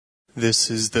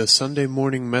This is the Sunday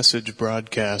morning message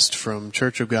broadcast from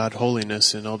Church of God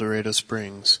Holiness in El Dorado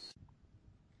Springs.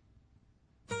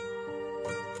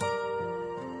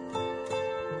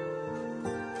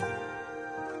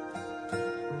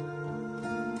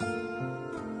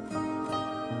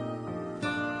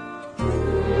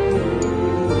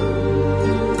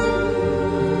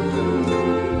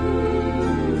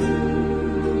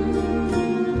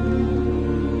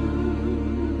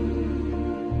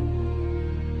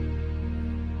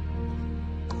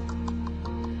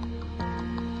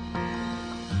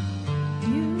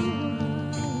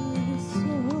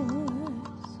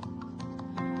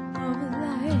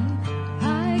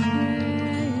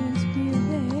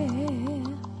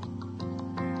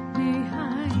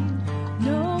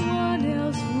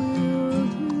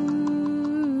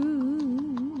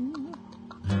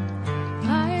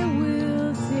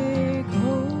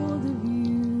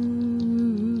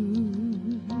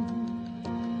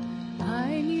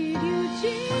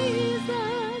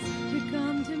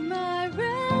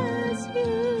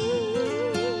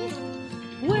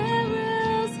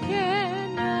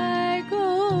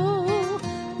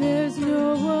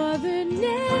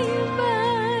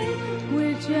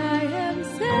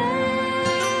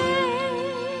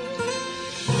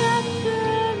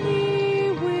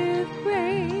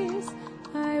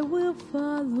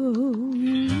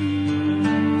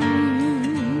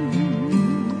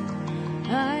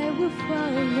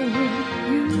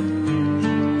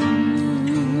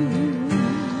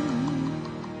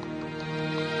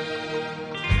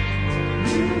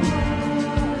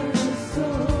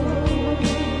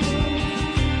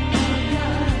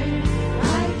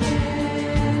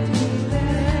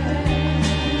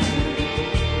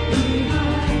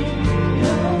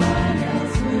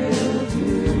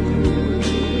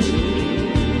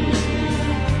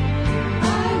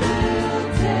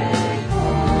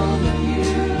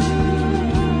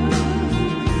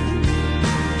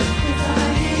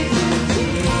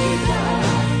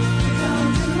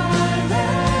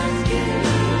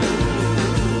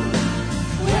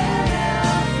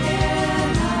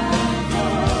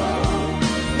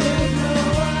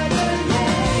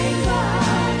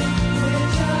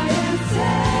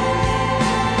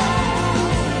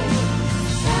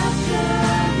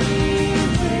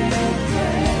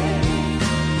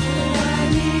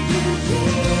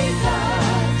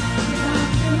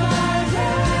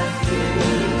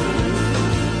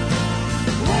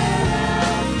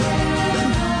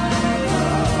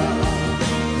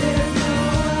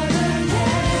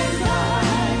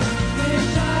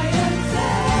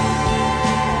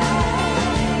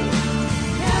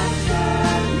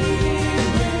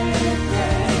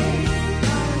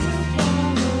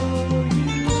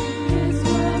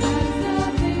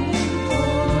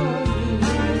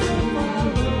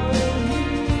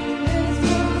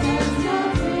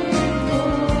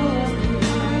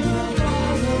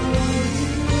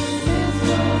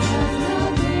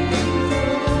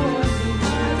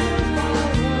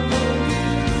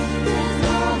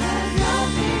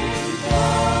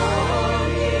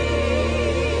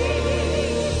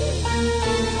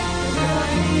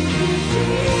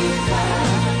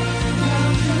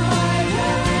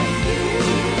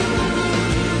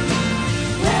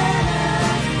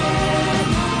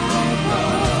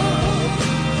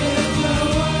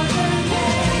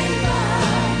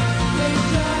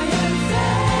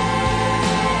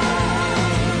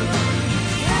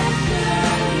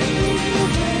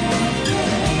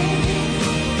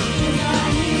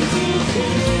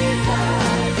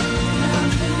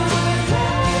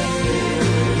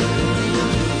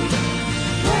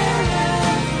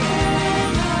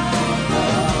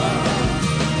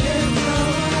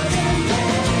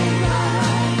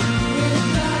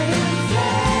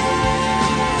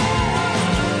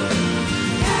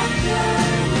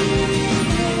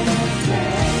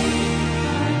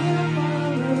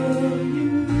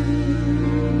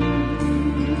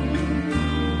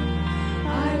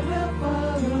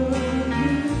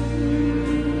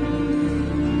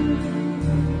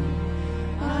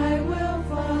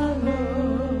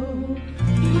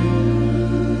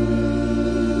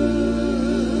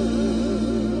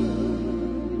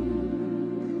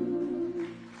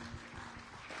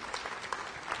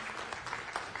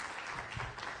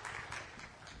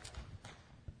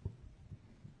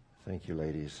 Thank you,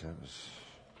 ladies. That was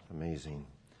amazing.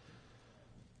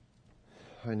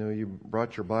 I know you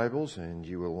brought your Bibles and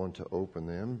you will want to open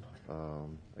them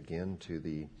again to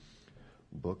the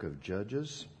book of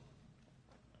Judges.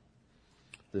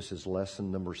 This is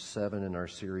lesson number 7 in our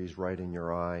series, Right in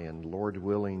Your Eye. And Lord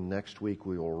willing, next week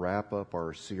we will wrap up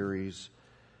our series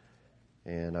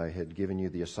And I had given you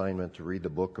the assignment to read the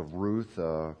book of Ruth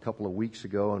a couple of weeks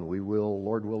ago, and we will,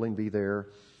 Lord willing, be there.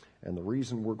 And the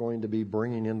reason we're going to be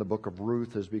bringing in the book of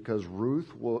Ruth is because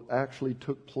Ruth actually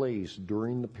took place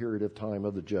during the period of time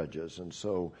of the Judges. And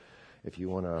so if you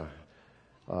want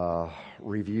to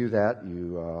review that,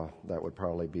 that would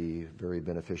probably be very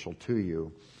beneficial to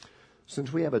you.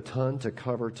 Since we have a ton to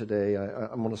cover today,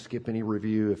 I'm going to skip any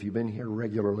review. If you've been here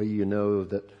regularly, you know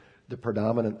that the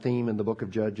predominant theme in the book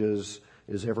of Judges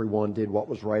is everyone did what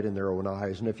was right in their own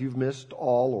eyes. And if you've missed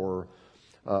all or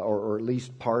at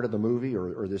least part of the movie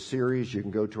or this series, you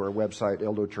can go to our website,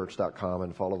 eldochurch.com,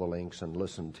 and follow the links and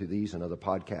listen to these and other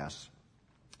podcasts.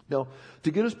 Now,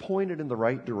 to get us pointed in the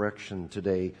right direction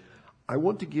today, I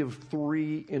want to give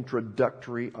 3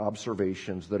 introductory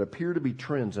observations that appear to be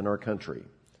trends in our country.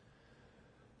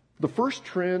 The first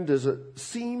trend is it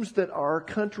seems that our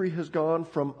country has gone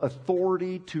from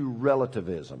authority to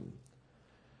relativism.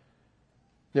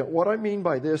 Now, what I mean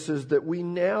by this is that we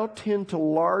now tend to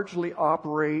largely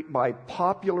operate by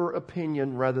popular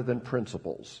opinion rather than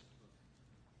principles.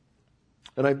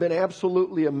 And I've been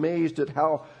absolutely amazed at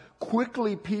how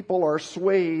quickly people are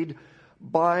swayed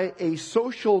by a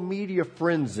social media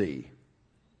frenzy.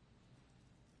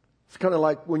 It's kind of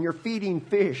like when you're feeding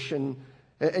fish and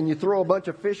you throw a bunch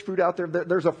of fish food out there,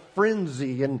 there's a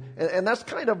frenzy. And that's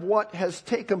kind of what has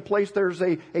taken place. There's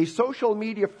a social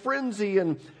media frenzy,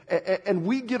 and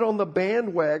we get on the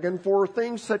bandwagon for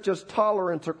things such as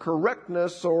tolerance or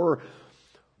correctness or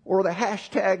the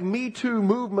hashtag Me Too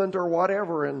movement or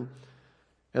whatever. And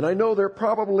I know there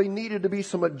probably needed to be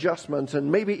some adjustments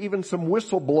and maybe even some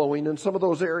whistleblowing in some of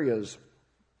those areas.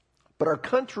 But our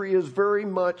country is very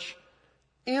much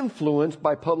influenced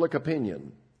by public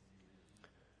opinion.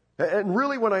 And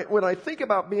really, when I think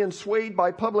about being swayed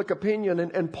by public opinion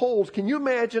and polls, can you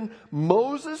imagine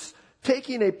Moses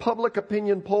taking a public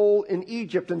opinion poll in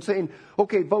Egypt and saying,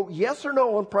 okay, vote yes or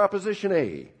no on Proposition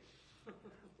A,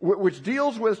 which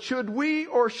deals with should we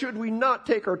or should we not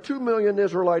take our 2 million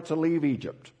Israelites and leave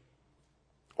Egypt?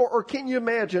 Or can you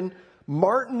imagine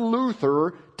Martin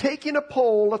Luther taking a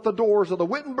poll at the doors of the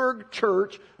Wittenberg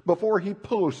Church before he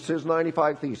posts his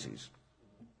 95 Theses?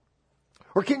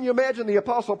 Or can you imagine the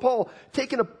Apostle Paul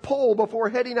taking a poll before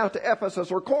heading out to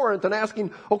Ephesus or Corinth and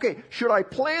asking, okay, should I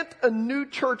plant a new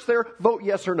church there? Vote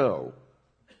yes or no.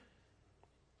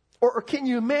 Or can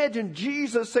you imagine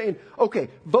Jesus saying, okay,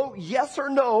 vote yes or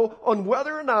no on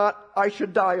whether or not I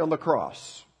should die on the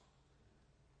cross?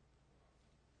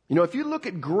 You know, if you look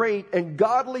at great and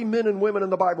godly men and women in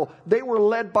the Bible, they were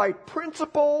led by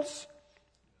principles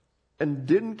and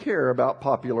didn't care about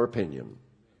popular opinion.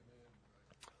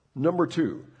 Number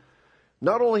 2,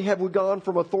 not only have we gone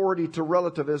from authority to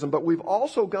relativism, but we've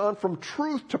also gone from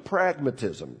truth to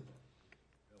pragmatism.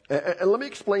 And let me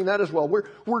explain that as well.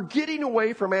 We're getting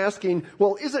away from asking,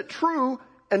 well, is it true?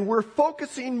 And we're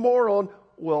focusing more on,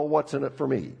 well, what's in it for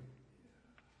me?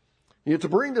 You know, to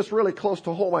bring this really close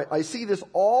to home, I see this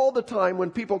all the time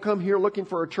when people come here looking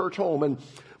for a church home. And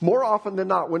more often than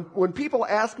not, when people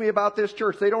ask me about this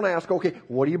church, they don't ask, okay,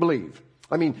 what do you believe?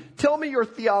 I mean, tell me your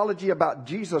theology about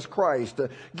Jesus Christ.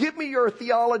 Give me your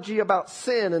theology about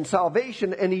sin and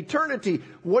salvation and eternity.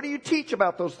 What do you teach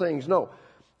about those things? No,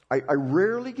 I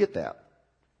rarely get that.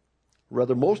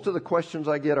 Rather, most of the questions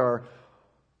I get are,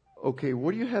 okay,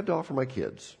 what do you have to offer my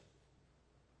kids?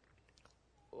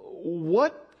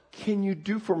 What can you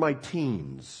do for my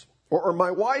teens? Or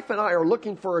my wife and I are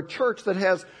looking for a church that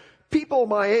has people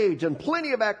my age and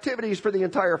plenty of activities for the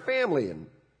entire family. And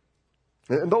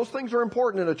those things are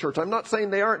important in a church. I'm not saying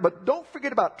they aren't, but don't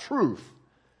forget about truth.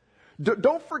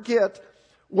 Don't forget,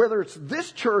 whether it's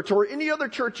this church or any other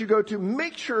church you go to,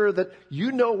 make sure that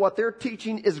you know what they're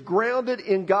teaching is grounded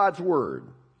in God's Word.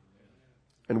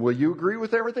 And will you agree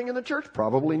with everything in the church?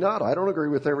 Probably not. I don't agree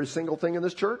with every single thing in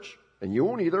this church, and you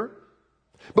won't either.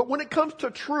 But when it comes to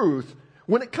truth,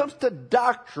 when it comes to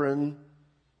doctrine,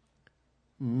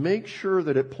 make sure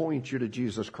that it points you to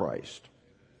Jesus Christ.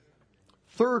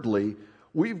 Thirdly,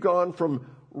 we've gone from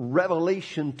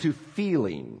revelation to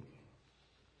feeling.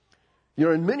 You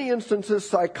know, in many instances,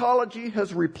 psychology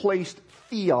has replaced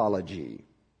theology.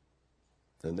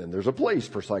 And then there's a place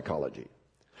for psychology.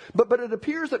 But it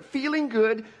appears that feeling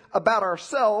good about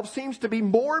ourselves seems to be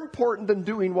more important than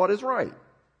doing what is right.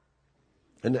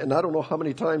 And I don't know how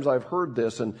many times I've heard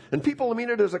this, and people mean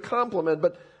it as a compliment,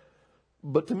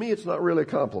 but to me it's not really a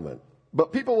compliment.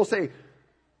 But people will say,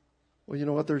 well, you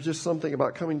know what, there's just something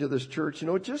about coming to this church, you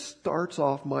know, it just starts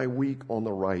off my week on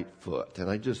the right foot,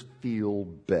 and I just feel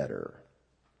better.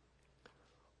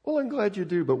 Well, I'm glad you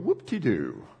do, but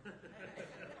whoop-de-doo.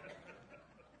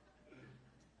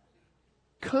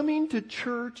 coming to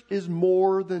church is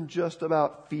more than just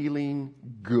about feeling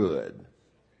good.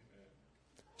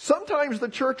 Sometimes the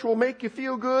church will make you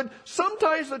feel good.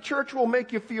 Sometimes the church will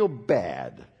make you feel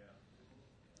bad.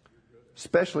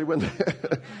 Especially when,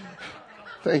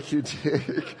 thank you,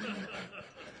 Dick.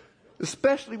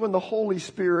 Especially when the Holy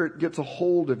Spirit gets a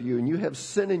hold of you and you have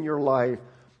sin in your life,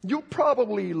 you'll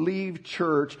probably leave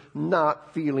church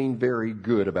not feeling very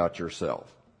good about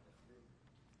yourself.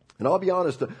 And I'll be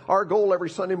honest, our goal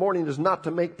every Sunday morning is not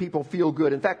to make people feel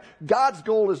good. In fact, God's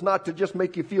goal is not to just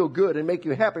make you feel good and make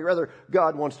you happy. Rather,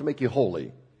 God wants to make you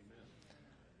holy.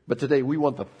 But today we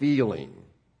want the feeling.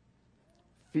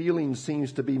 Feeling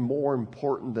seems to be more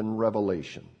important than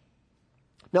revelation.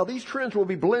 Now, these trends will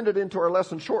be blended into our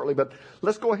lesson shortly, but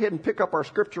let's go ahead and pick up our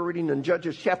scripture reading in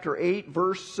Judges chapter 8,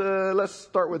 let's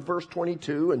start with verse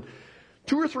 22. And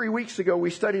 2 or 3 weeks ago, we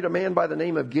studied a man by the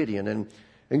name of Gideon.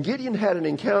 And Gideon had an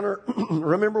encounter,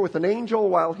 remember, with an angel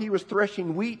while he was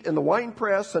threshing wheat in the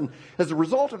winepress. And as a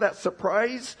result of that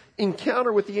surprise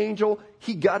encounter with the angel,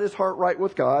 he got his heart right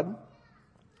with God.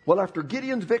 Well, after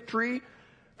Gideon's victory,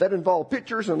 that involved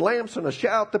pitchers and lamps and a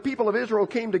shout, the people of Israel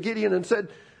came to Gideon and said,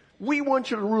 "We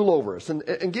want you to rule over us."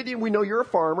 And Gideon, we know you're a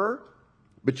farmer,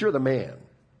 but you're the man.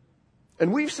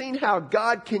 And we've seen how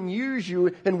God can use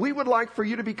you, and we would like for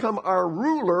you to become our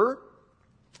ruler.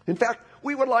 In fact,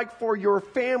 we would like for your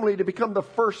family to become the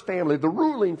first family, the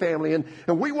ruling family, and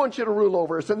we want you to rule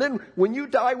over us. And then when you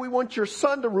die, we want your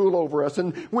son to rule over us.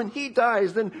 And when he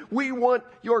dies, then we want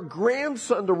your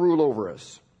grandson to rule over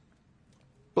us.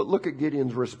 But look at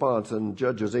Gideon's response in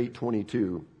Judges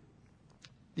 8:22.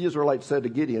 The Israelites said to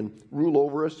Gideon, "Rule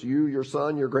over us, you, your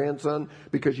son, your grandson,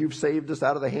 because you've saved us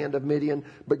out of the hand of Midian."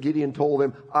 But Gideon told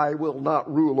them, "I will not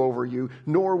rule over you,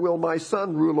 nor will my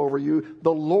son rule over you.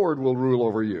 The Lord will rule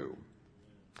over you."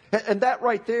 And that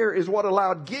right there is what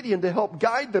allowed Gideon to help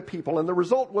guide the people. And the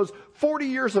result was 40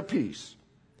 years of peace.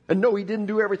 And no, he didn't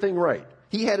do everything right.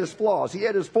 He had his flaws. He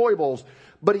had his foibles.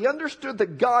 But he understood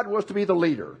that God was to be the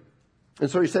leader. And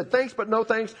so he said, "Thanks, but no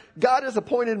thanks. God has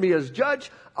appointed me as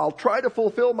judge. I'll try to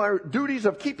fulfill my duties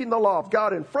of keeping the law of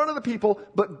God in front of the people,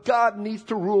 but God needs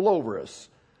to rule over us."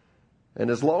 And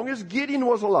as long as Gideon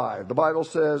was alive, the Bible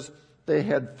says they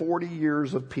had 40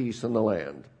 years of peace in the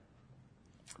land.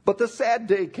 But the sad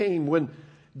day came when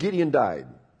Gideon died.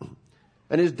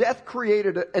 And his death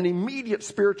created an immediate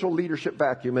spiritual leadership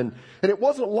vacuum. And it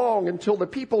wasn't long until the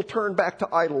people turned back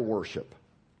to idol worship.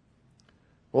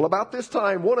 Well, about this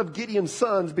time, one of Gideon's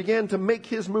sons began to make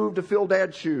his move to fill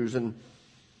Dad's shoes. And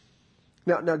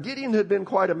now Gideon had been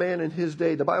quite a man in his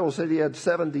day. The Bible said he had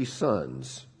 70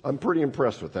 sons. I'm pretty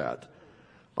impressed with that.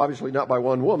 Obviously not by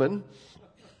one woman.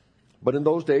 But in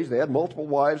those days, they had multiple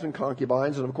wives and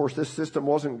concubines. And of course, this system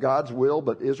wasn't God's will,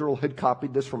 but Israel had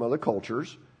copied this from other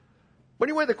cultures. But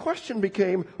anyway, the question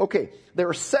became, okay, there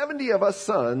are 70 of us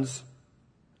sons.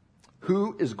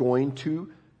 Who is going to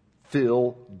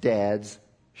fill Dad's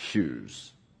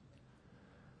shoes?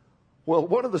 Well,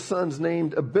 one of the sons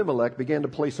named Abimelech began to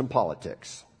play some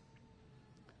politics.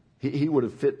 He would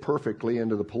have fit perfectly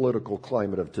into the political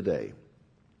climate of today.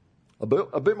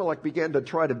 Abimelech began to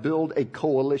try to build a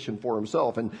coalition for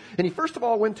himself. And he first of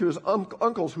all went to his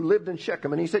uncles who lived in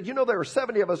Shechem. And he said, there are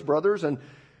 70 of us brothers. And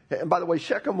by the way,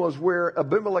 Shechem was where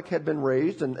Abimelech had been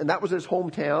raised. And that was his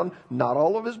hometown. Not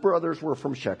all of his brothers were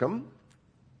from Shechem,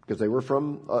 because they were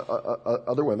from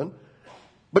other women.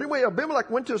 But anyway, Abimelech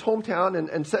went to his hometown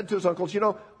and said to his uncles,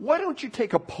 why don't you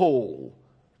take a poll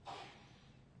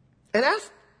and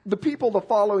ask the people the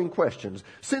following questions.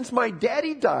 Since my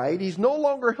daddy died, he's no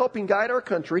longer helping guide our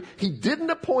country. He didn't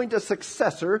appoint a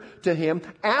successor to him.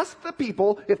 Ask the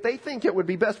people if they think it would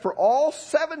be best for all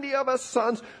 70 of us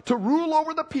sons to rule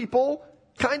over the people,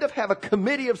 kind of have a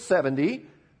committee of 70,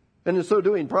 and in so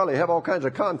doing probably have all kinds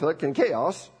of conflict and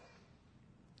chaos.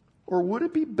 Or would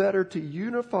it be better to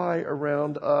unify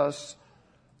around us,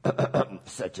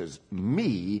 such as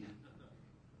me,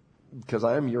 because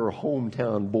I'm your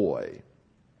hometown boy?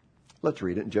 Let's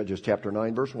read it in Judges chapter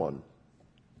 9, verse 1.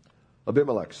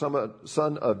 Abimelech,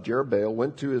 son of Jerubbaal,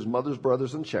 went to his mother's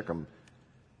brothers in Shechem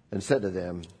and said to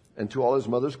them and to all his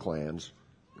mother's clan,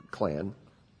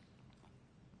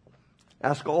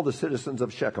 "Ask all the citizens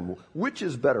of Shechem, which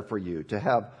is better for you, to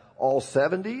have all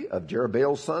 70 of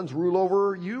Jerubbaal's sons rule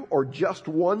over you, or just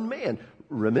one man?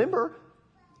 Remember,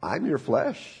 I'm your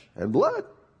flesh and blood."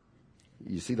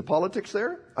 You see the politics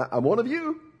there? I'm one of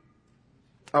you.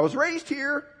 I was raised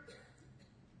here.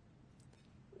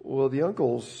 Well, the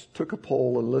uncles took a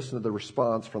poll and listened to the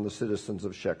response from the citizens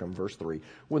of Shechem. Verse 3.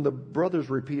 When the brothers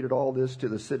repeated all this to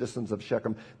the citizens of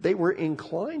Shechem, they were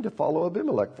inclined to follow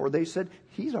Abimelech, for they said,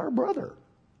 "He's our brother.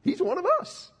 He's one of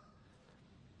us."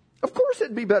 Of course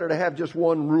it'd be better to have just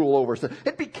one rule over us.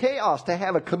 It'd be chaos to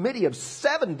have a committee of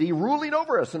 70 ruling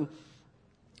over us. And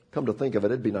come to think of it,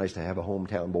 it'd be nice to have a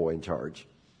hometown boy in charge.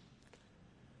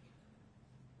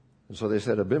 And so they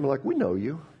said, Abimelech, we know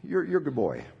you. You're a good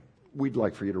boy. We'd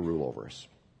like for you to rule over us.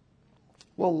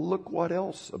 Well, look what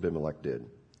else Abimelech did.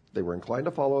 They were inclined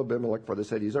to follow Abimelech, for they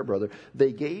said, he's our brother.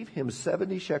 They gave him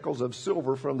 70 shekels of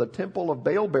silver from the temple of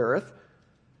Baal-berith,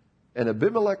 and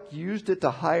Abimelech used it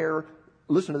to hire,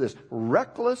 listen to this,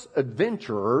 reckless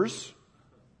adventurers,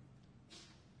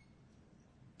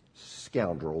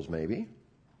 scoundrels maybe,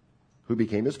 who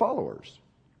became his followers.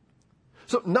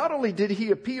 So not only did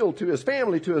he appeal to his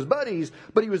family, to his buddies,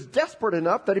 but he was desperate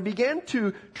enough that he began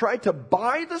to try to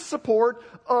buy the support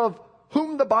of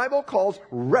whom the Bible calls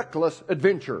reckless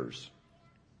adventurers.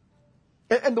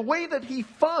 And the way that he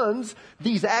funds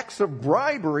these acts of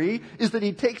bribery is that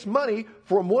he takes money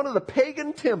from one of the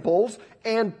pagan temples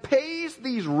and pays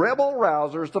these rebel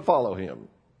rousers to follow him.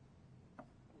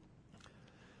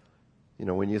 You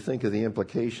know, when you think of the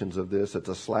implications of this, it's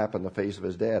a slap in the face of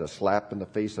his dad, a slap in the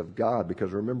face of God.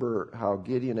 Because remember how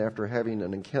Gideon, after having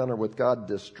an encounter with God,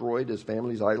 destroyed his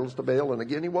family's idols to Baal. And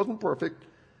again, he wasn't perfect.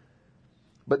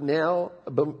 But now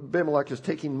Abimelech is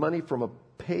taking money from a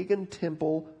pagan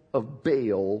temple of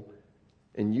Baal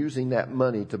and using that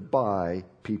money to buy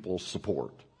people's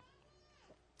support.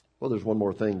 Well, there's one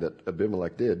more thing that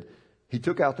Abimelech did. He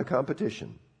took out the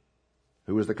competition.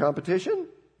 Who was the competition?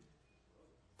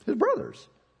 His brothers.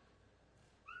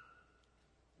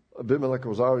 Abimelech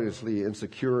was obviously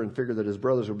insecure and figured that his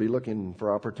brothers would be looking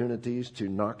for opportunities to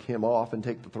knock him off and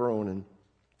take the throne. And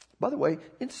by the way,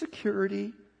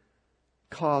 insecurity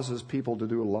causes people to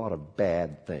do a lot of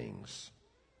bad things.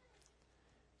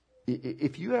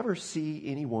 If you ever see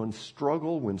anyone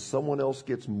struggle when someone else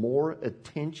gets more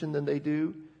attention than they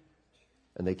do,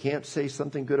 and they can't say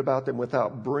something good about them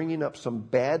without bringing up some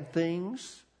bad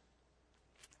things,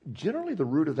 generally the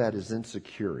root of that is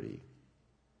insecurity.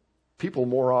 People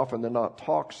more often than not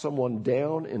talk someone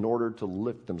down in order to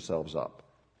lift themselves up.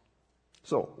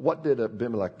 So what did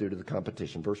Abimelech do to the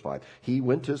competition? Verse 5. He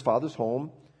went to his father's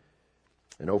home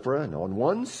in Ophrah, and on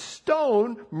one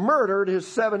stone murdered his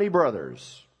 70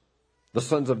 brothers, the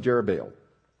sons of Jerubbaal.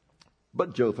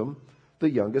 But Jotham, the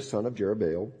youngest son of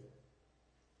Jerubbaal,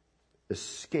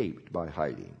 escaped by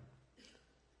hiding.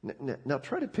 Now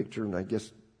try to picture, and I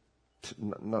guess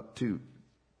not too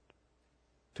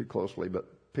closely,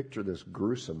 but picture this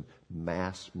gruesome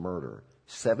mass murder.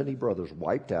 70 brothers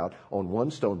wiped out on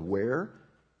one stone. Where?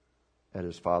 At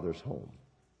his father's home.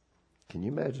 Can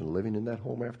you imagine living in that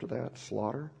home after that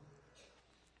slaughter?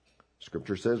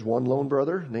 Scripture says one lone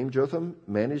brother named Jotham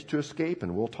managed to escape,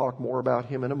 and we'll talk more about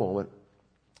him in a moment.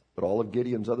 But all of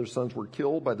Gideon's other sons were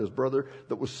killed by this brother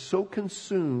that was so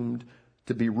consumed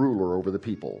to be ruler over the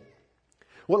people.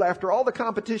 Well, after all the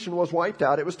competition was wiped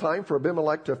out, it was time for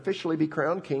Abimelech to officially be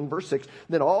crowned king. Verse 6,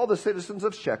 then all the citizens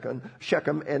of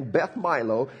Shechem and Beth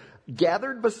Milo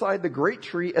gathered beside the great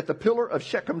tree at the pillar of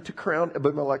Shechem to crown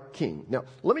Abimelech king. Now,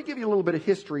 let me give you a little bit of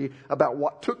history about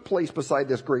what took place beside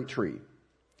this great tree.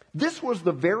 This was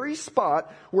the very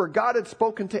spot where God had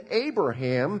spoken to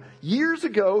Abraham years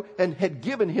ago and had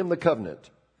given him the covenant.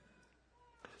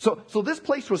 So this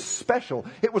place was special.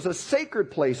 It was a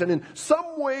sacred place, and in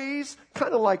some ways,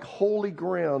 kind of like holy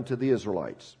ground to the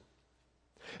Israelites.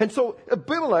 And so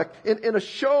Abimelech, in a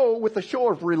show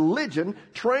of religion,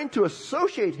 trying to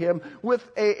associate him with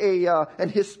an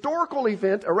historical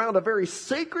event around a very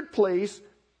sacred place,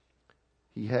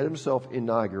 he had himself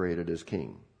inaugurated as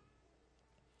king.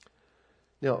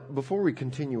 Now, before we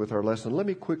continue with our lesson, let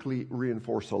me quickly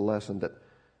reinforce a lesson that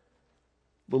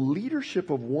the leadership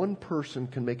of one person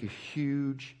can make a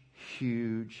huge,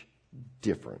 huge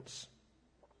difference.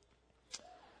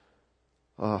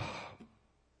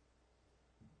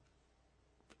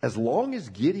 As long as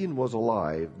Gideon was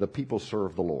alive, the people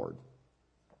served the Lord.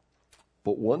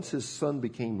 But once his son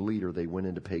became leader, they went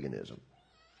into paganism.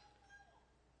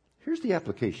 Here's the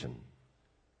application.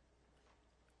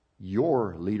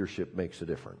 Your leadership makes a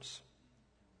difference.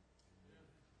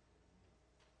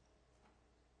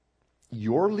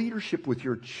 Your leadership with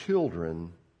your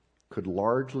children could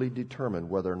largely determine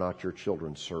whether or not your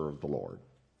children serve the Lord.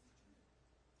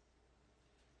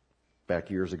 Back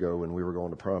years ago when we were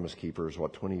going to Promise Keepers,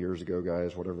 20 years ago,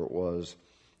 guys, whatever it was,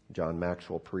 John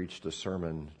Maxwell preached a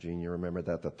sermon. Gene, you remember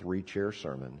that? The 3-chair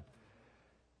sermon.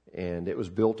 And it was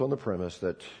built on the premise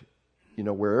that,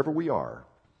 wherever we are,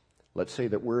 let's say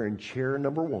that we're in chair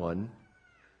number 1,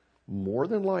 more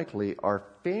than likely our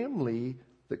family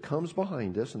that comes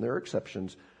behind us, and there are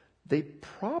exceptions, they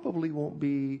probably won't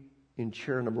be in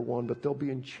chair number 1, but they'll be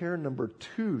in chair number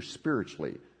 2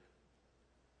 spiritually.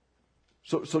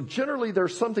 So generally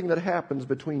there's something that happens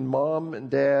between mom and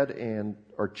dad and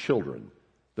our children.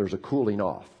 There's a cooling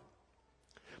off.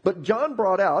 But John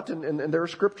brought out, and there are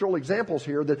scriptural examples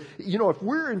here, that, if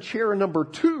we're in chair number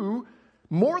 2,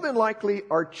 more than likely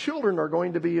our children are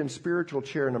going to be in spiritual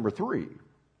chair number 3.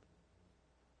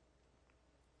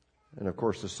 And of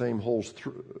course the same holds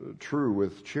true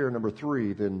with chair number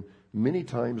 3, then many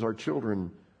times our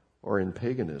children are in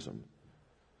paganism.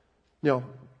 Now,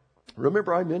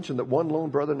 remember I mentioned that one lone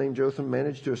brother named Jotham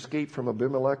managed to escape from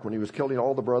Abimelech when he was killing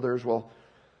all the brothers. Well,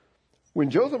 when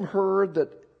Jotham heard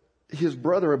that his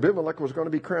brother Abimelech was going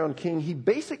to be crowned king, he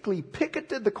basically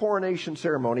picketed the coronation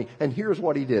ceremony, and here's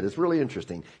what he did. It's really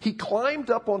interesting. He climbed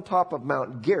up on top of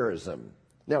Mount Gerizim.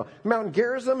 Now, Mount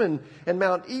Gerizim and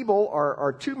Mount Ebal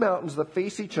are 2 mountains that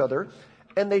face each other,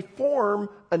 and they form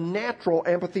a natural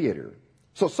amphitheater.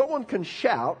 So someone can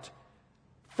shout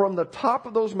from the top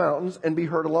of those mountains and be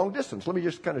heard a long distance. Let me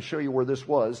just kind of show you where this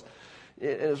was.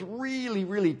 It's really,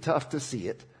 really tough to see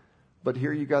it. But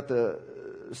here you got the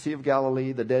Sea of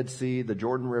Galilee, the Dead Sea, the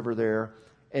Jordan River there.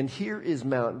 And here is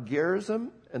Mount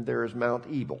Gerizim, and there is Mount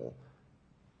Ebal.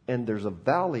 And there's a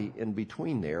valley in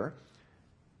between there.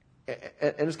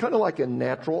 And it's kind of like a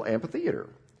natural amphitheater.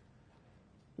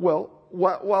 Well,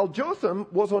 while Jotham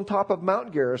was on top of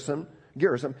Mount Gerizim,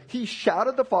 he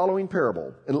shouted the following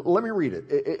parable. And let me read it.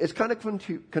 It's kind of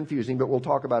confusing, but we'll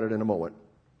talk about it in a moment.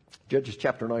 Judges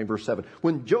chapter 9, verse 7.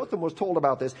 When Jotham was told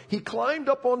about this, he climbed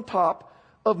up on top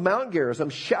of Mount Gerizim,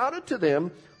 shouted to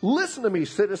them, "Listen to me,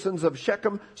 citizens of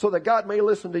Shechem, so that God may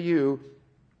listen to you."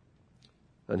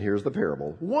 And here's the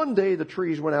parable. One day the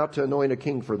trees went out to anoint a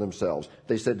king for themselves.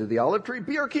 They said to the olive tree,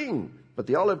 "Be our king." But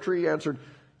the olive tree answered,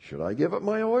 "Should I give up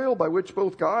my oil, by which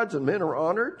both gods and men are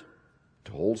honored,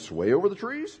 to hold sway over the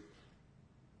trees?"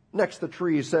 Next the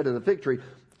trees said to the fig tree,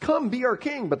 "Come, be our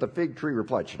king." But the fig tree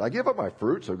replied, "Should I give up my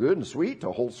fruit, so good and sweet,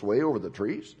 to hold sway over the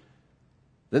trees?"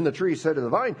 Then the tree said to the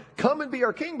vine, "Come and be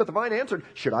our king." But the vine answered,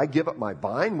 "Should I give up my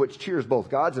vine, which cheers both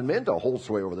gods and men, to hold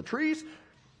sway over the trees?"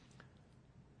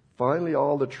 Finally,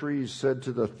 all the trees said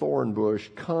to the thorn bush,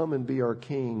 "Come and be our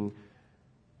king."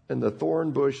 And the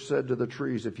thorn bush said to the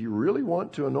trees, "If you really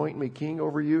want to anoint me king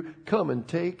over you, come and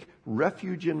take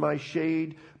refuge in my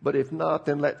shade. But if not,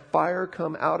 then let fire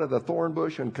come out of the thorn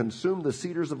bush and consume the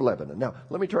cedars of Lebanon." Now,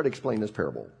 let me try to explain this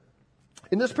parable.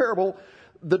 In this parable,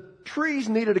 the trees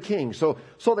needed a king. So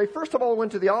they first of all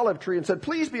went to the olive tree and said,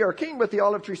 "Please be our king." But the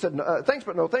olive tree said, "Thanks,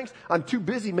 but no thanks. I'm too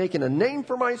busy making a name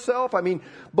for myself. I mean,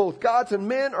 both gods and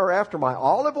men are after my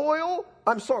olive oil.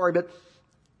 I'm sorry, but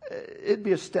it'd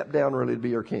be a step down really to be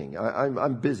your king.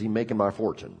 I'm busy making my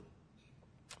fortune."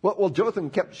 Well, Jotham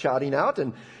kept shouting out,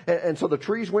 and so the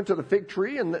trees went to the fig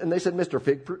tree, and they said, "Mr.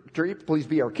 Fig Tree, please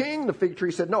be our king." The fig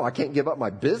tree said, "No, I can't give up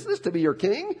my business to be your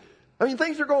king. I mean,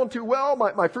 things are going too well.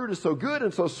 My fruit is so good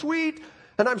and so sweet,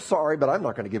 and I'm sorry, but I'm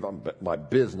not going to give up my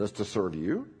business to serve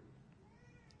you."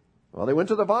 Well, they went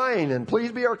to the vine, and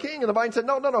 "Please be our king." And the vine said,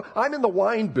 No, I'm in the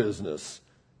wine business.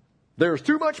 There's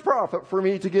too much profit for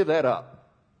me to give that up."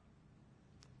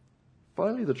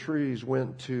 Finally, the trees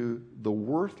went to the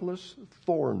worthless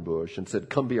thorn bush and said,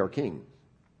 "Come be our king."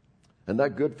 And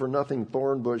that good-for-nothing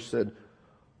thorn bush said,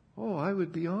 "Oh, I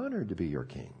would be honored to be your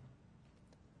king."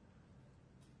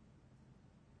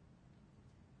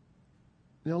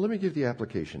 Now, let me give the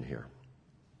application here.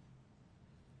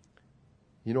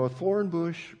 A thorn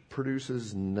bush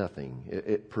produces nothing.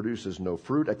 It produces no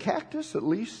fruit. A cactus, at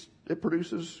least, it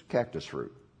produces cactus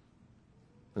fruit.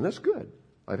 And that's good.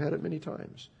 I've had it many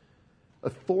times. A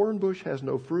thorn bush has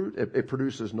no fruit. It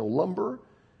produces no lumber.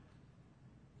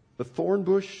 The thorn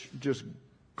bush just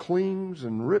clings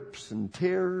and rips and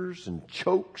tears and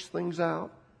chokes things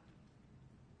out.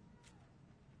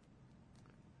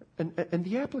 And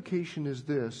the application is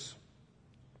this,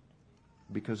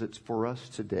 because it's for us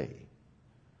today.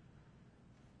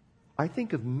 I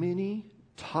think of many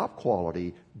top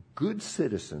quality, good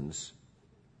citizens,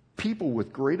 people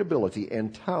with great ability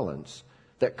and talents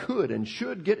that could and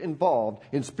should get involved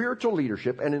in spiritual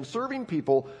leadership and in serving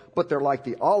people, but they're like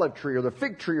the olive tree or the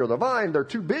fig tree or the vine. They're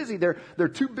too busy. They're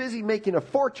too busy making a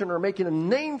fortune or making a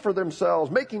name for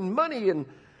themselves, making money, and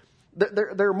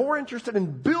they're more interested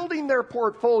in building their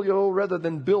portfolio rather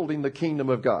than building the kingdom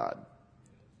of God.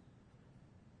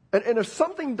 And if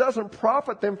something doesn't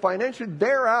profit them financially,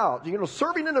 they're out.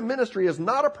 Serving in a ministry is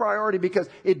not a priority because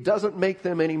it doesn't make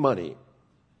them any money.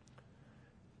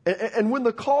 And when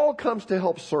the call comes to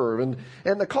help serve and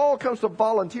the call comes to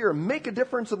volunteer, make a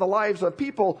difference in the lives of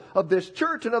people of this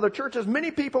church and other churches, many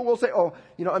people will say, "Oh,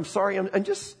 I'm sorry, I'm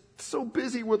just so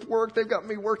busy with work. They've got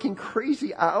me working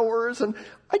crazy hours, and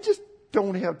I just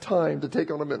don't have time to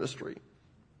take on a ministry."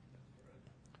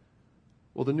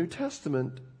 Well, the New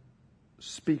Testament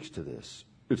speaks to this.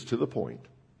 It's to the point.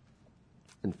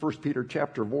 In 1 Peter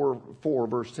chapter 4,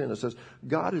 verse 10, it says,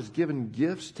 God has given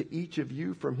gifts to each of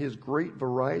you from his great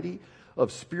variety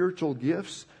of spiritual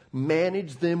gifts.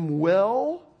 Manage them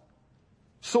well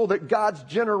so that God's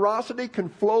generosity can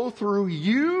flow through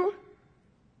you.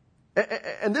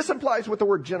 And this implies with the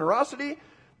word generosity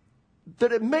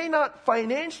that it may not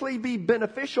financially be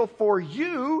beneficial for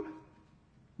you,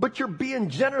 but you're being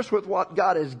generous with what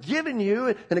God has given you.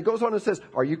 And it goes on and says,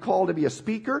 are you called to be a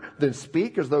speaker? Then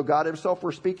speak as though God himself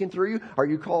were speaking through you. Are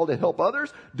you called to help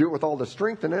others? Do it with all the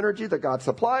strength and energy that God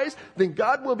supplies. Then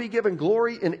God will be given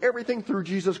glory in everything through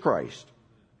Jesus Christ.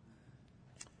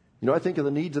 You know, I think of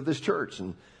the needs of this church,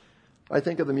 and I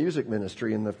think of the music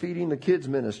ministry and the feeding the kids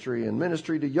ministry and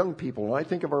ministry to young people. And I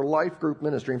think of our life group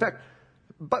ministry. In fact,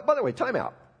 by the way, time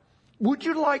out. Would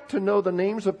you like to know the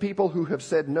names of people who have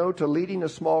said no to leading a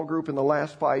small group in the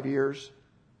last 5 years?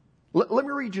 Let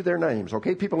me read you their names,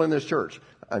 okay? People in this church.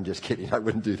 I'm just kidding. I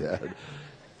wouldn't do that.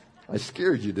 I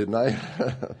scared you, didn't I?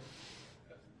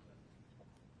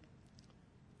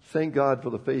 Thank God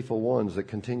for the faithful ones that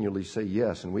continually say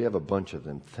yes, and we have a bunch of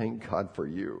them. Thank God for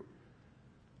you.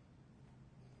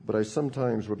 But I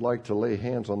sometimes would like to lay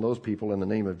hands on those people in the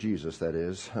name of Jesus, that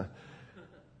is,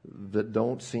 that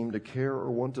don't seem to care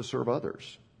or want to serve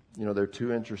others. You know, they're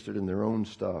too interested in their own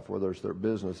stuff, whether it's their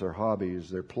business, their hobbies,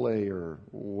 their play, or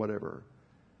whatever.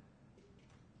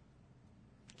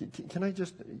 Can I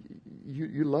just,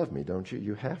 you love me, don't you?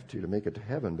 You have to make it to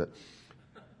heaven. But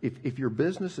if your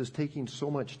business is taking so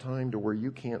much time to where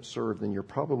you can't serve, then you're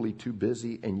probably too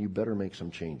busy and you better make some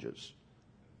changes.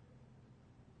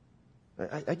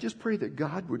 I just pray that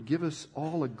God would give us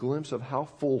all a glimpse of how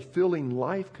fulfilling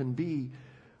life can be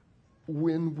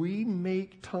when we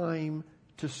make time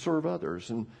to serve others.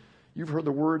 And you've heard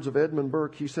the words of Edmund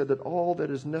Burke. He said that all that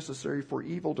is necessary for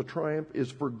evil to triumph is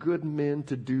for good men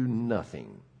to do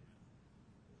nothing.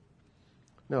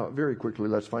 Now, very quickly,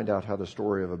 let's find out how the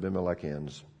story of Abimelech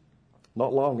ends.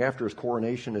 Not long after his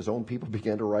coronation, his own people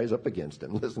began to rise up against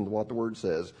him. Listen to what the word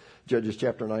says. Judges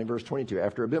chapter 9, verse 22.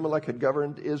 After Abimelech had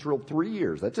governed Israel 3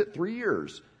 years, that's it, 3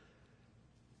 years.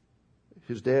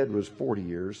 His dad was 40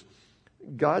 years.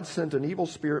 God sent an evil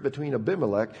spirit between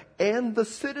Abimelech and the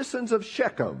citizens of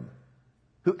Shechem,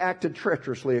 who acted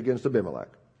treacherously against Abimelech.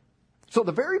 So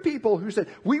the very people who said,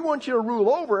 we want you to rule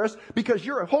over us because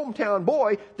you're a hometown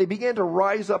boy, they began to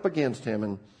rise up against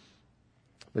him.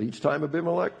 But each time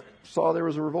Abimelech saw there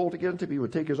was a revolt against him, he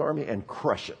would take his army and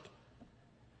crush it.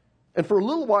 And for a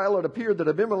little while, it appeared that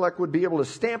Abimelech would be able to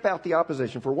stamp out the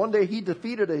opposition. For one day he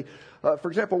defeated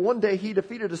one day he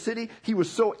defeated a city. He was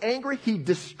so angry, he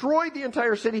destroyed the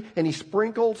entire city and he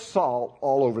sprinkled salt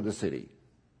all over the city.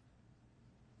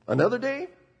 Another day,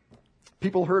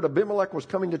 people heard Abimelech was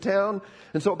coming to town,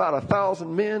 and so about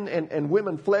 1,000 men and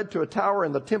women fled to a tower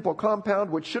in the temple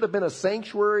compound, which should have been a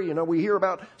sanctuary. You know, we hear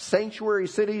about sanctuary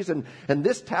cities, and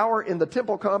this tower in the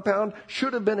temple compound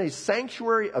should have been a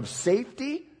sanctuary of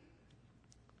safety.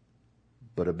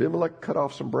 But Abimelech cut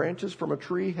off some branches from a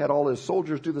tree, had all his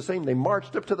soldiers do the same. They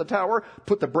marched up to the tower,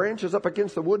 put the branches up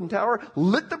against the wooden tower,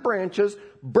 lit the branches,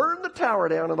 burned the tower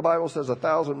down, and the Bible says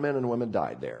 1,000 men and women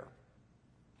died there.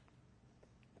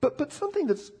 But something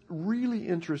that's really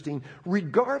interesting,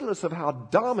 regardless of how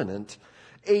dominant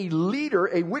a leader,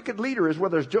 a wicked leader is,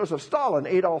 whether it's Joseph Stalin,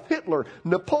 Adolf Hitler,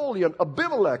 Napoleon,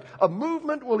 Abimelech, a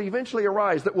movement will eventually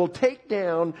arise that will take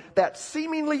down that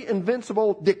seemingly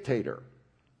invincible dictator.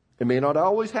 It may not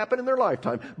always happen in their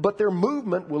lifetime, but their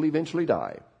movement will eventually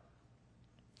die.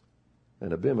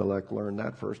 And Abimelech learned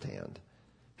that firsthand.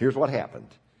 Here's what happened.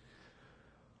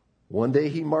 One day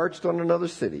he marched on another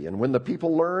city, and when the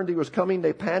people learned he was coming,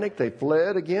 they panicked. They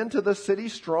fled again to the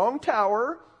city's strong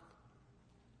tower.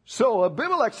 So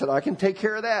Abimelech said, I can take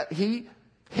care of that. He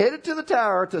headed to the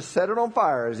tower to set it on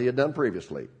fire as he had done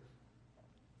previously.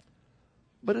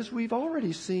 But as we've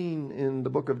already seen in the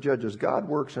book of Judges, God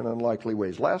works in unlikely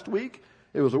ways. Last week,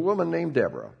 it was a woman named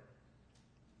Deborah.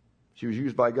 She was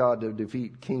used by God to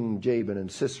defeat King Jabin and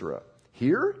Sisera.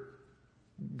 Here,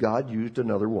 God used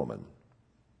another woman.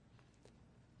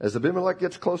 As Abimelech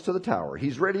gets close to the tower,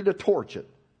 he's ready to torch it,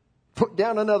 put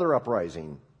down another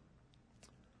uprising.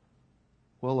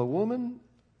 Well, a woman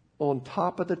on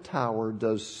top of the tower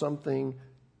does something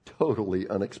totally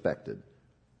unexpected.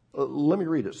 Let me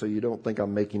read it so you don't think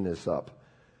I'm making this up.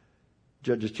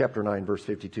 Judges chapter 9, verse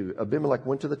 52. Abimelech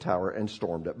went to the tower and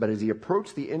stormed it. But as he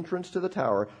approached the entrance to the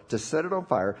tower to set it on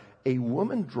fire, a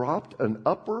woman dropped an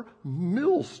upper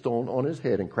millstone on his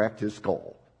head and cracked his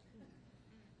skull.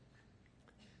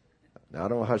 Now, I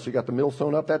don't know how she got the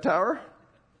millstone up that tower.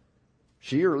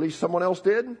 She, or at least someone else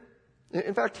did.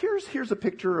 In fact, here's a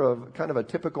picture of kind of a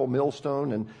typical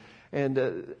millstone,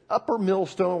 and upper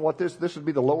millstone. This would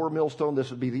be the lower millstone. This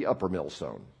would be the upper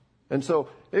millstone, and so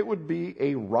it would be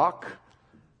a rock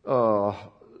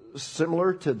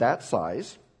similar to that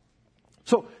size.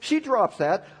 So she drops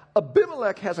that.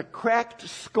 Abimelech has a cracked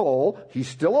skull. He's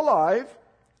still alive.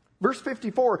 Verse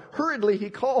 54, hurriedly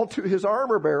he called to his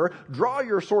armor bearer, draw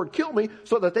your sword, kill me,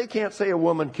 so that they can't say a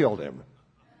woman killed him.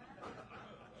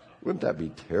 Wouldn't that be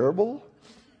terrible?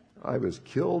 I was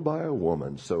killed by a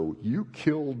woman, so you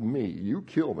killed me. You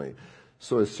kill me.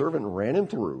 So his servant ran him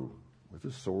through with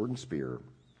his sword and spear,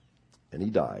 and he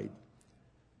died.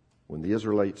 When the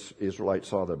Israelites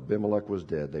saw that Abimelech was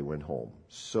dead, they went home.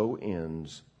 So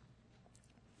ends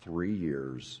 3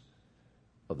 years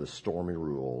of the stormy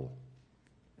rule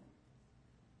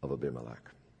of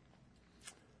Abimelech.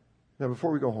 Now,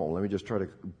 before we go home, let me just try to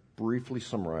briefly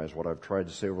summarize what I've tried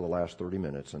to say over the last 30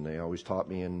 minutes. And they always taught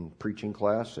me in preaching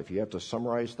class, if you have to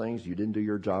summarize things, you didn't do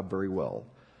your job very well.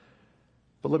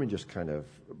 But let me just kind of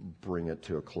bring it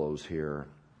to a close here.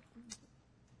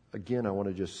 Again, I want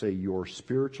to just say your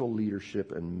spiritual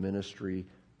leadership and ministry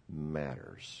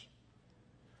matters.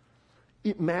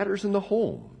 It matters in the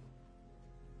home.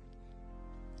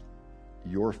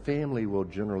 Your family will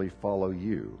generally follow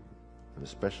you, and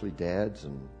especially dads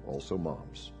and also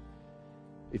moms.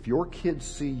 If your kids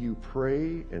see you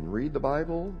pray and read the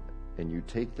Bible and you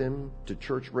take them to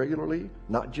church regularly,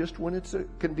 not just when it's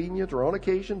convenient or on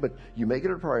occasion, but you make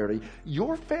it a priority,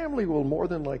 your family will more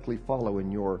than likely follow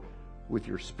with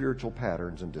your spiritual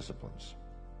patterns and disciplines.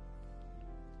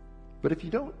 But if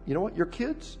you don't, you know what? Your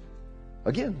kids,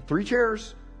 again, 3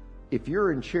 chairs. If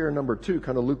you're in chair number 2,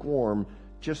 kind of lukewarm,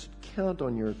 just count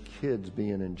on your kids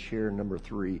being in chair number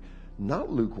 3,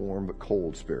 not lukewarm, but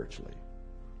cold spiritually.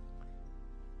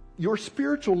 Your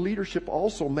spiritual leadership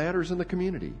also matters in the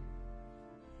community.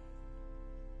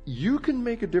 You can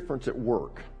make a difference at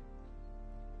work.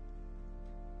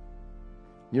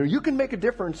 You can make a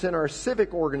difference in our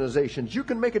civic organizations. You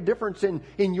can make a difference in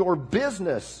your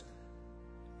business.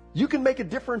 You can make a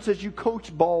difference as you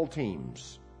coach ball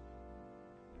teams.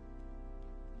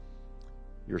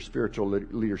 Your spiritual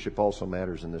leadership also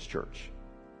matters in this church.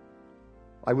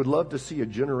 I would love to see a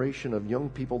generation of young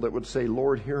people that would say,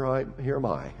 Lord, here am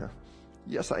I.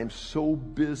 Yes, I am so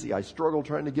busy. I struggle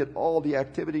trying to get all the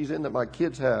activities in that my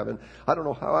kids have, and I don't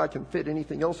know how I can fit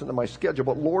anything else into my schedule.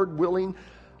 But Lord willing,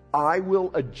 I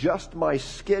will adjust my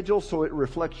schedule so it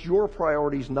reflects your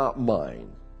priorities, not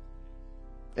mine.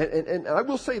 And I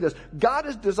will say this, God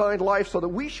has designed life so that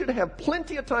we should have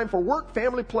plenty of time for work,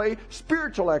 family, play,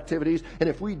 spiritual activities. And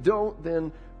if we don't,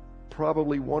 then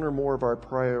probably one or more of our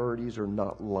priorities are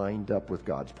not lined up with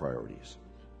God's priorities.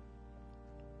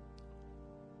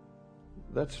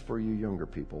 That's for you younger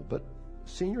people. But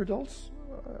senior adults,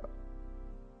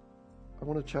 I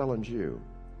want to challenge you.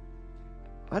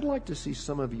 I'd like to see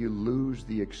some of you lose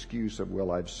the excuse of,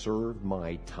 well, I've served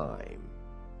my time.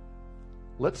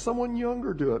 Let someone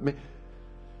younger do it.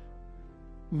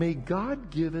 May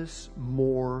God give us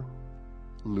more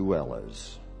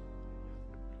Luellas.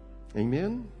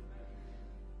 Amen?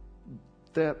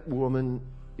 That woman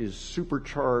is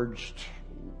supercharged.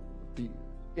 The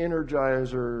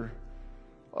Energizer,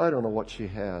 I don't know what she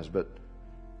has, but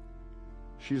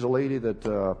she's a lady that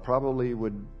probably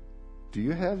would... Do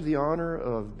you have the honor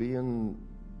of being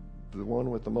the one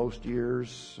with the most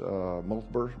years,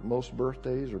 most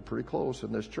birthdays are pretty close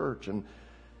in this church? And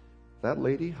that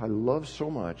lady I love so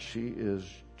much. She is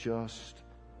just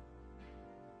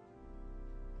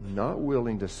not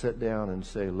willing to sit down and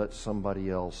say, let somebody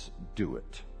else do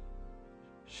it.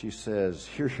 She says,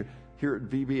 here at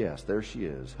VBS, there she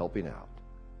is, helping out.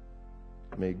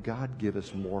 May God give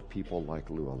us more people like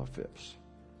Luella Phipps.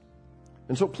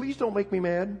 And so please don't make me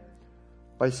mad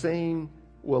by saying,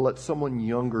 well, let someone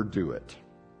younger do it.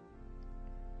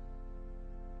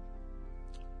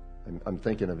 I'm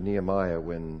thinking of Nehemiah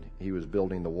when he was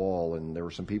building the wall, and there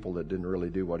were some people that didn't really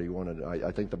do what he wanted.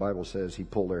 I think the Bible says he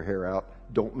pulled their hair out.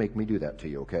 Don't make me do that to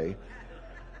you, okay?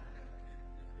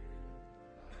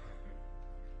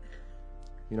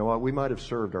 You know what? We might have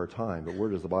served our time, but where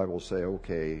does the Bible say,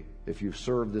 okay, if you've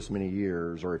served this many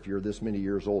years, or if you're this many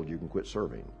years old, you can quit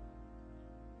serving?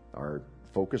 Our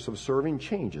focus of serving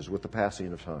changes with the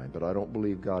passing of time, but I don't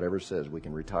believe God ever says we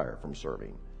can retire from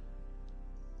serving.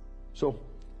 So,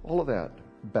 all of that,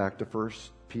 back to 1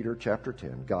 Peter chapter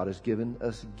 10. God has given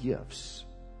us gifts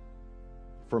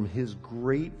from His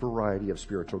great variety of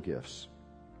spiritual gifts.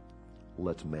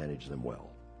 Let's manage them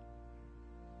well.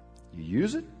 You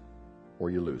use it or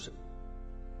you lose it.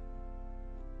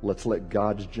 Let's let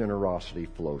God's generosity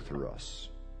flow through us.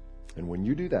 And when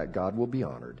you do that, God will be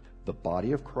honored. the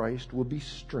body of Christ will be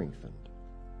strengthened.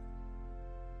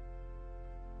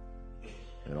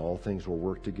 And all things will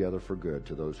work together for good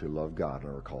to those who love God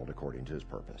and are called according to His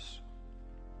purpose.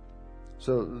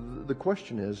 So the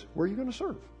question is, where are you going to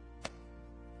serve?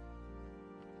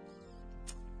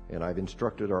 And I've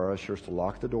instructed our ushers to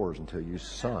lock the doors until you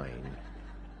sign.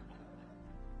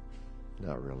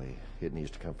 Not really. It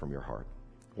needs to come from your heart.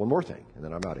 One more thing, and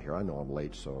then I'm out of here. I know I'm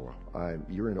late, so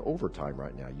you're in overtime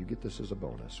right now. You get this as a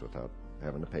bonus without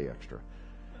having to pay extra.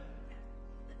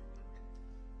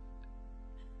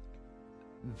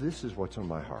 This is what's on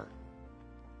my heart.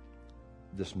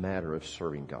 This matter of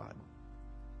serving God.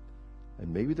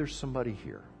 And maybe there's somebody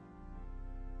here.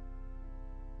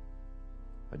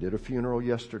 I did a funeral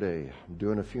yesterday. I'm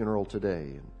doing a funeral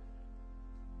today. And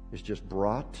it's just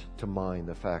brought to mind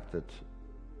the fact that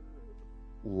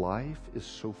life is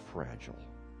so fragile.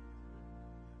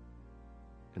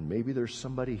 And maybe there's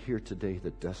somebody here today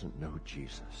that doesn't know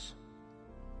Jesus.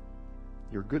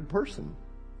 You're a good person.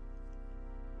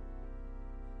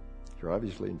 You're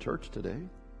obviously in church today,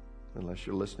 unless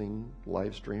you're listening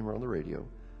live stream or on the radio.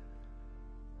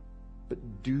 But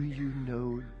do you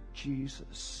know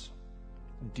Jesus?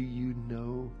 Do you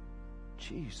know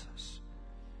Jesus?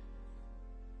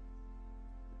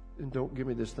 And don't give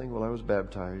me this thing, well, I was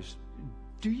baptized.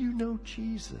 Do you know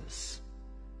Jesus?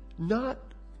 Not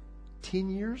 10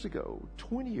 years ago,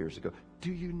 20 years ago.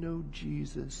 Do you know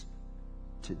Jesus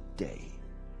today?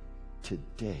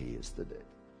 Today is the day.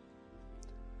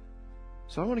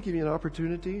 So I want to give you an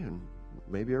opportunity, and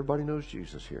maybe everybody knows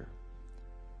Jesus here.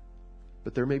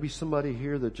 But there may be somebody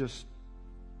here that just,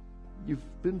 you've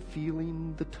been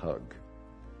feeling the tug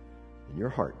in your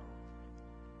heart.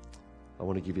 I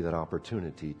want to give you that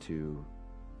opportunity to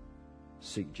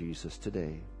seek Jesus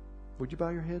today. Would you bow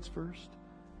your heads first?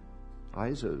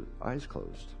 Eyes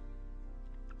closed.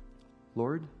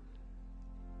 Lord,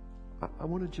 I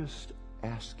want to just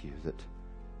ask you that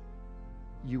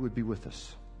you would be with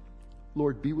us.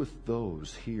 Lord, be with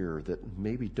those here that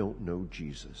maybe don't know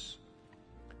Jesus.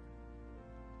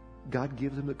 God,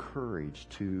 give them the courage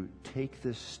to take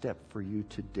this step for you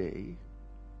today.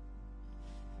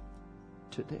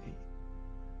 Today.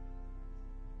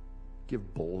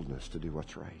 Give boldness to do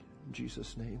what's right. In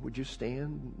Jesus' name. Would you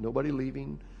stand? Nobody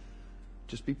leaving.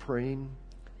 Just be praying.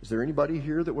 Is there anybody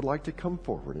here that would like to come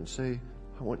forward and say,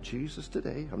 I want Jesus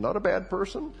today. I'm not a bad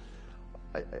person.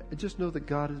 I just know that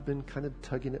God has been kind of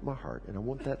tugging at my heart, and I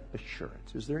want that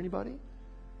assurance. Is there anybody?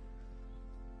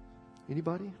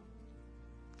 Anybody?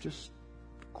 Just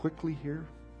quickly here.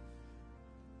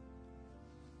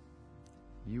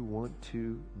 You want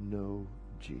to know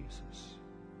Jesus.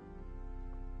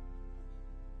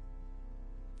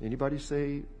 Anybody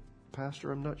say,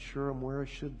 Pastor, I'm not sure I'm where I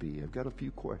should be. I've got a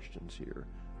few questions here.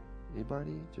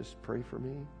 Anybody? Just pray for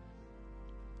me.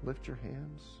 Lift your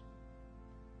hands.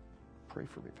 Pray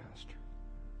for me, Pastor.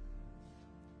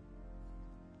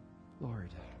 Lord,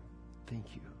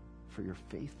 thank you for your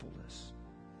faithfulness.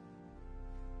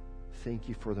 Thank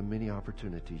you for the many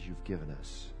opportunities you've given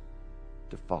us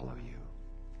to follow you.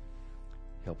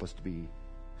 Help us to be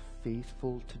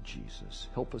faithful to Jesus.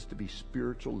 Help us to be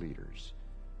spiritual leaders,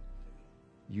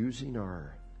 using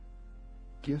our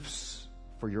gifts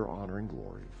for your honor and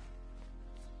glory.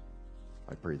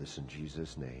 I pray this in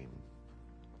Jesus' name.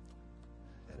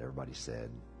 And everybody said,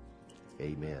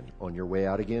 amen. On your way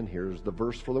out again, here's the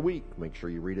verse for the week. Make sure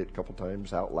you read it a couple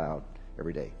times out loud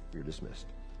every day. You're dismissed.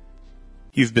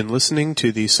 You've been listening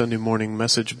to the Sunday morning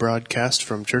message broadcast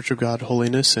from Church of God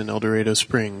Holiness in El Dorado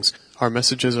Springs. Our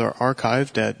messages are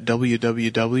archived at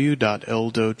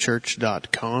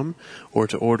www.eldochurch.com, or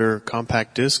to order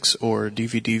compact discs or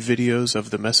DVD videos of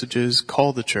the messages,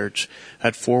 call the church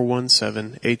at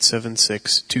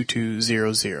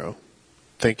 417-876-2200.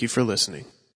 Thank you for listening.